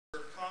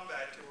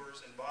combat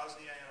tours in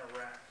Bosnia and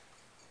Iraq.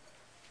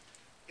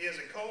 He is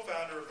a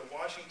co-founder of the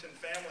Washington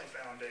Family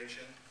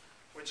Foundation,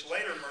 which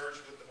later merged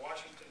with the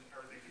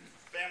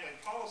Family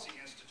Policy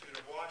Institute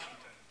of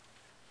Washington.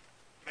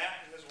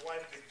 Matt and his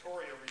wife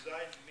Victoria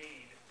reside in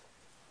Meade.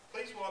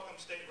 Please welcome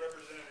State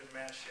Representative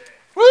Matt Shea.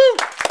 Woo! I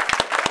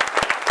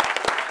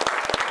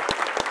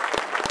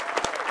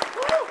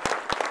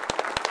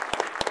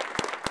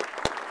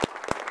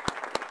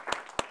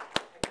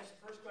guess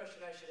the first question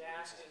I should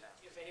ask is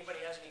if anybody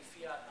has any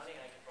fiat money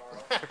I can borrow.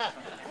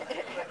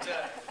 But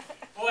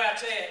boy, I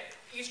tell you,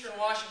 Eastern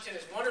Washington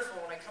is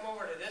wonderful. When I come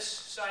over to this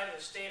side of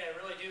the state, I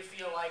really do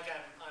feel like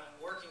I'm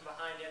working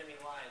behind enemy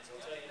lines.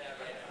 I'll tell you that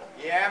right now.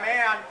 Yeah,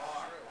 man.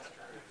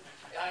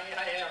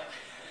 I am,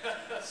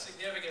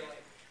 significantly.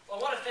 Well,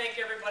 I want to thank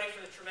everybody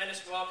for the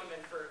tremendous welcome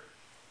and for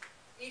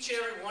each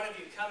and every one of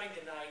you coming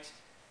tonight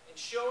and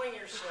showing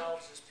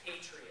yourselves as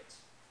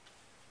patriots.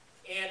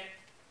 And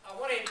I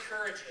want to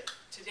encourage you.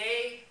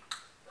 Today,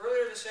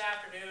 earlier this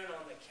afternoon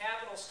on the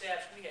Capitol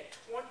steps, we had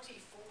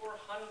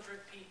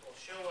 2,400 people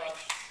show up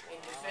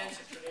in defense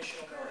of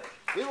traditional marriage.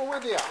 We were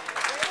with you.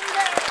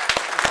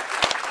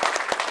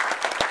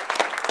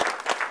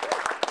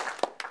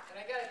 And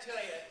I got to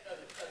tell you, of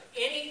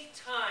any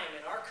time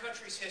in our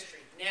country's history,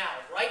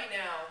 right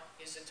now,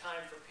 is the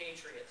time for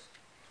patriots.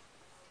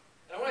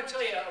 And I want to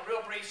tell you a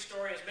real brief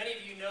story. As many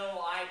of you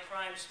know, I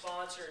prime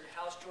sponsored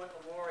House Joint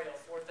Memorial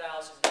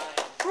 4009.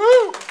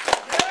 Woo!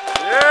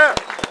 Yeah!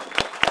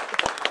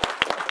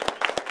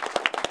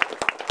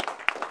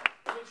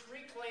 Which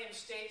reclaims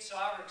state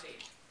sovereignty.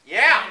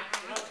 Yeah!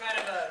 You know,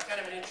 kind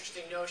of an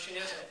interesting notion,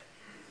 isn't it?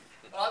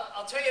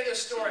 I'll tell you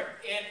this story.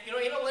 And you know,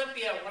 in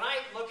Olympia, when I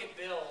look at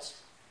bills,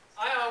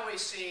 I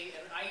always see,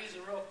 and I use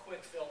a real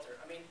quick filter.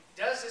 I mean,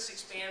 does this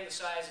expand the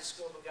size and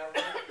scope of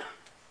government?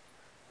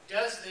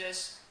 Does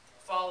this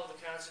follow the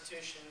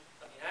Constitution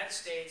of the United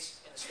States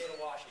and the state of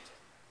Washington?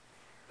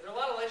 But there are a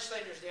lot of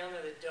legislators down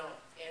there that don't.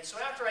 And so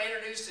after I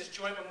introduced this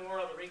joint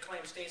memorial to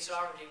reclaim state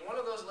sovereignty, one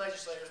of those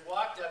legislators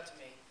walked up to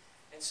me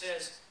and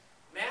says,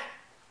 "Matt,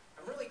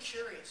 I'm really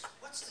curious.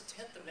 What's the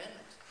 10th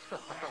Amendment?"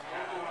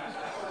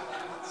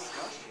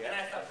 And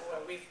I thought, boy,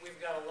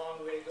 we've got a long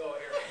way to go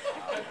here.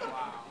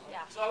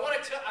 Yeah. So I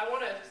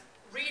want to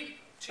read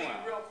to you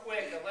real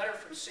quick a letter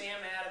from Sam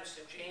Adams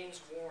to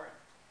James Warren.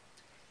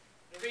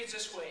 It reads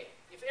this way: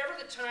 "If ever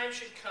the time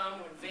should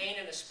come when vain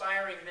and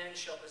aspiring men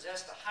shall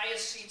possess the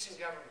highest seats in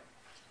government,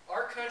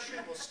 our country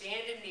will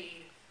stand in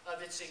need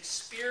of its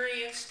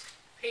experienced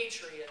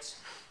patriots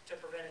to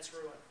prevent its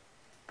ruin."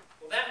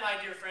 Well, that, my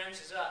dear friends,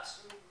 is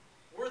us.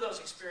 We're those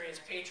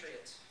experienced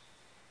patriots.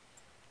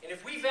 And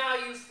if we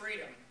value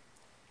freedom,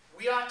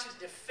 we ought to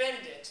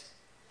defend it.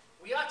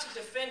 We ought to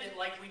defend it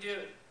like we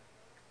do,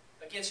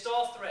 against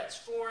all threats,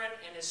 foreign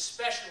and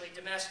especially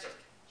domestic.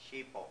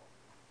 Sheeple.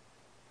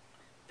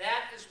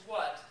 That is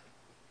what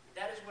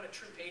a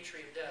true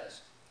patriot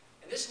does.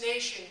 And this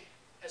nation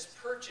has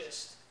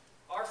purchased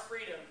our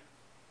freedom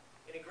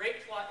in a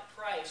great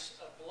price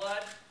of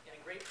blood and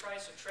a great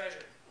price of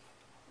treasure.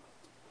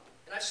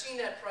 And I've seen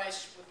that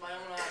price with my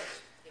own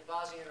eyes in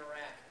Bosnia and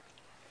Iraq.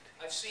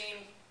 I've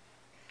seen,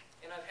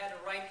 and I've had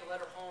to write the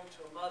letter home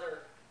to a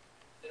mother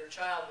that her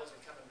child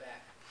wasn't coming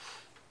back.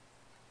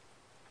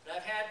 And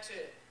I've had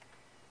to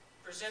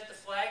present the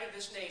flag of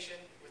this nation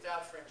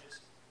without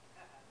fringes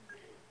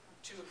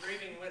to a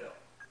grieving widow.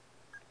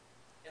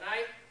 And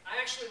I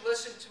actually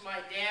listened to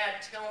my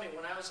dad tell me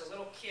when I was a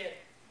little kid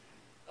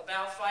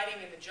about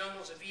fighting in the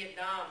jungles of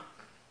Vietnam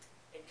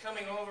and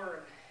coming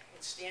over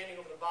and standing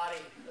over the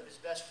body of his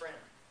best friend.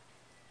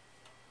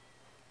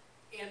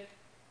 And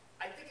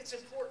I think it's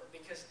important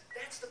because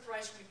that's the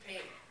price we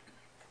paid.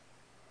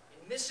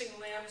 In missing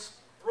limbs,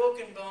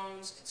 broken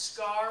bones, and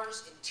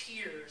scars, and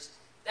tears,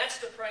 that's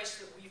the price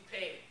that we've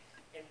paid.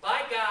 And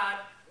by God,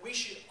 we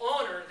should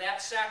honor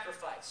that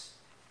sacrifice.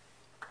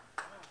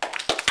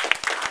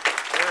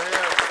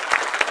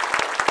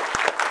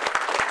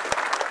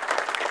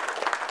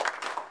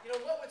 You know,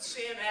 what would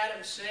Sam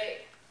Adams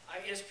say?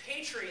 As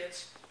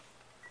patriots,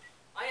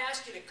 I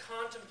ask you to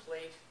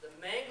contemplate the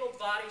mangled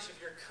bodies of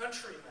your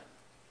countrymen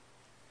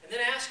and then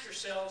ask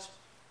yourselves,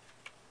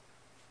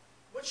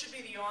 what should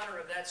be the honor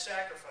of that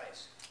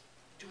sacrifice?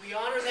 Do we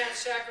honor that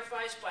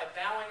sacrifice by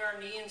bowing our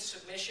knee in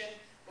submission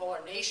while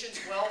our nation's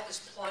wealth is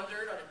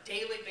plundered on a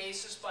daily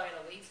basis by an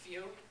elite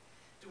few?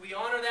 Do we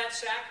honor that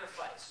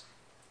sacrifice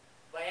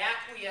by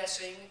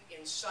acquiescing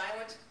in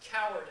silent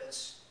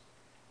cowardice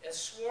as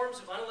swarms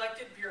of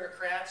unelected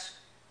bureaucrats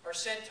are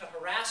sent to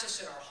harass us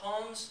in our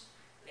homes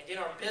and in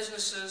our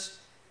businesses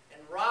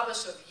and rob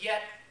us of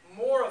yet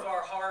more of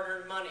our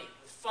hard-earned money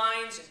with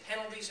fines and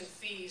penalties and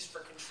fees for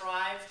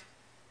contrived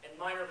and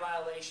minor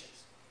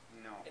violations?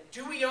 No. And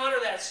do we honor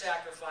that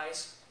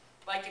sacrifice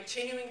by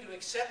continuing to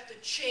accept the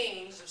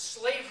chains of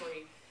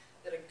slavery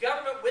that a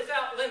government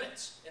without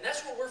limits, and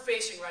that's what we're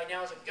facing right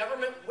now, is a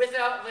government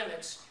without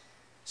limits,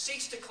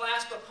 seeks to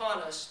clasp upon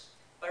us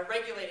by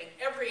regulating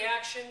every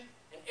action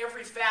and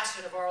every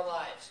facet of our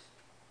lives?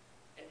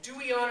 And do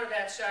we honor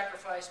that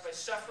sacrifice by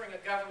suffering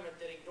a government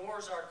that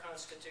ignores our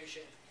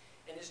Constitution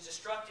and is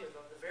destructive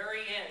of the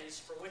very ends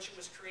for which it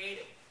was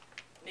created,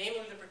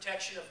 namely the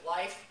protection of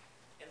life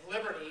and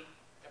liberty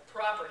and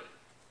property.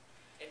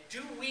 And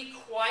do we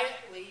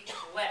quietly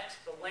let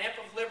the lamp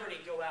of liberty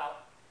go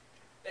out,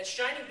 that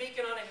shining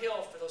beacon on a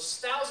hill for those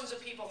thousands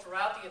of people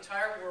throughout the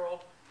entire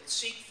world that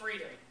seek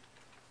freedom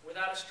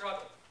without a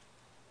struggle?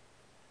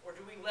 Or do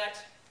we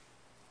let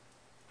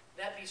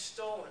that be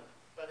stolen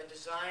by the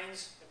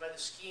designs and by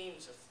the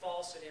schemes of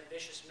false and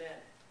ambitious men?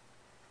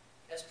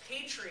 As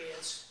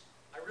patriots,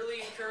 I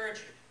really encourage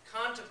you,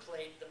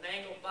 contemplate the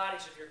mangled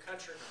bodies of your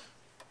countrymen.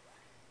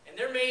 And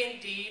there may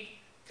indeed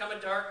come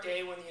a dark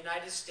day when the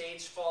United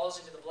States falls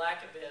into the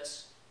black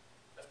abyss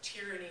of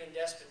tyranny and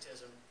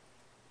despotism.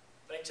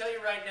 But I tell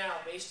you right now,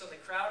 based on the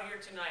crowd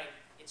here tonight,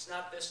 it's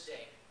not this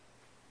day.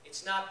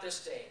 It's not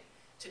this day.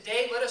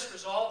 Today, let us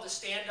resolve to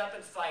stand up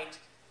and fight.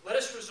 Let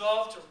us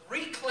resolve to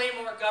reclaim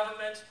our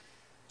government,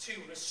 to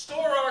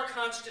restore our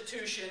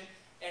Constitution,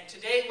 and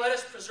today let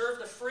us preserve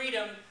the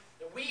freedom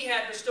that we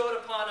had bestowed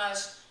upon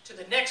us to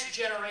the next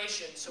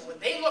generation, so when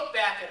they look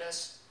back at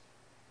us,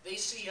 they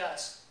see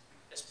us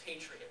as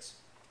patriots.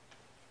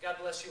 God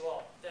bless you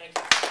all. Thank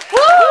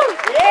you.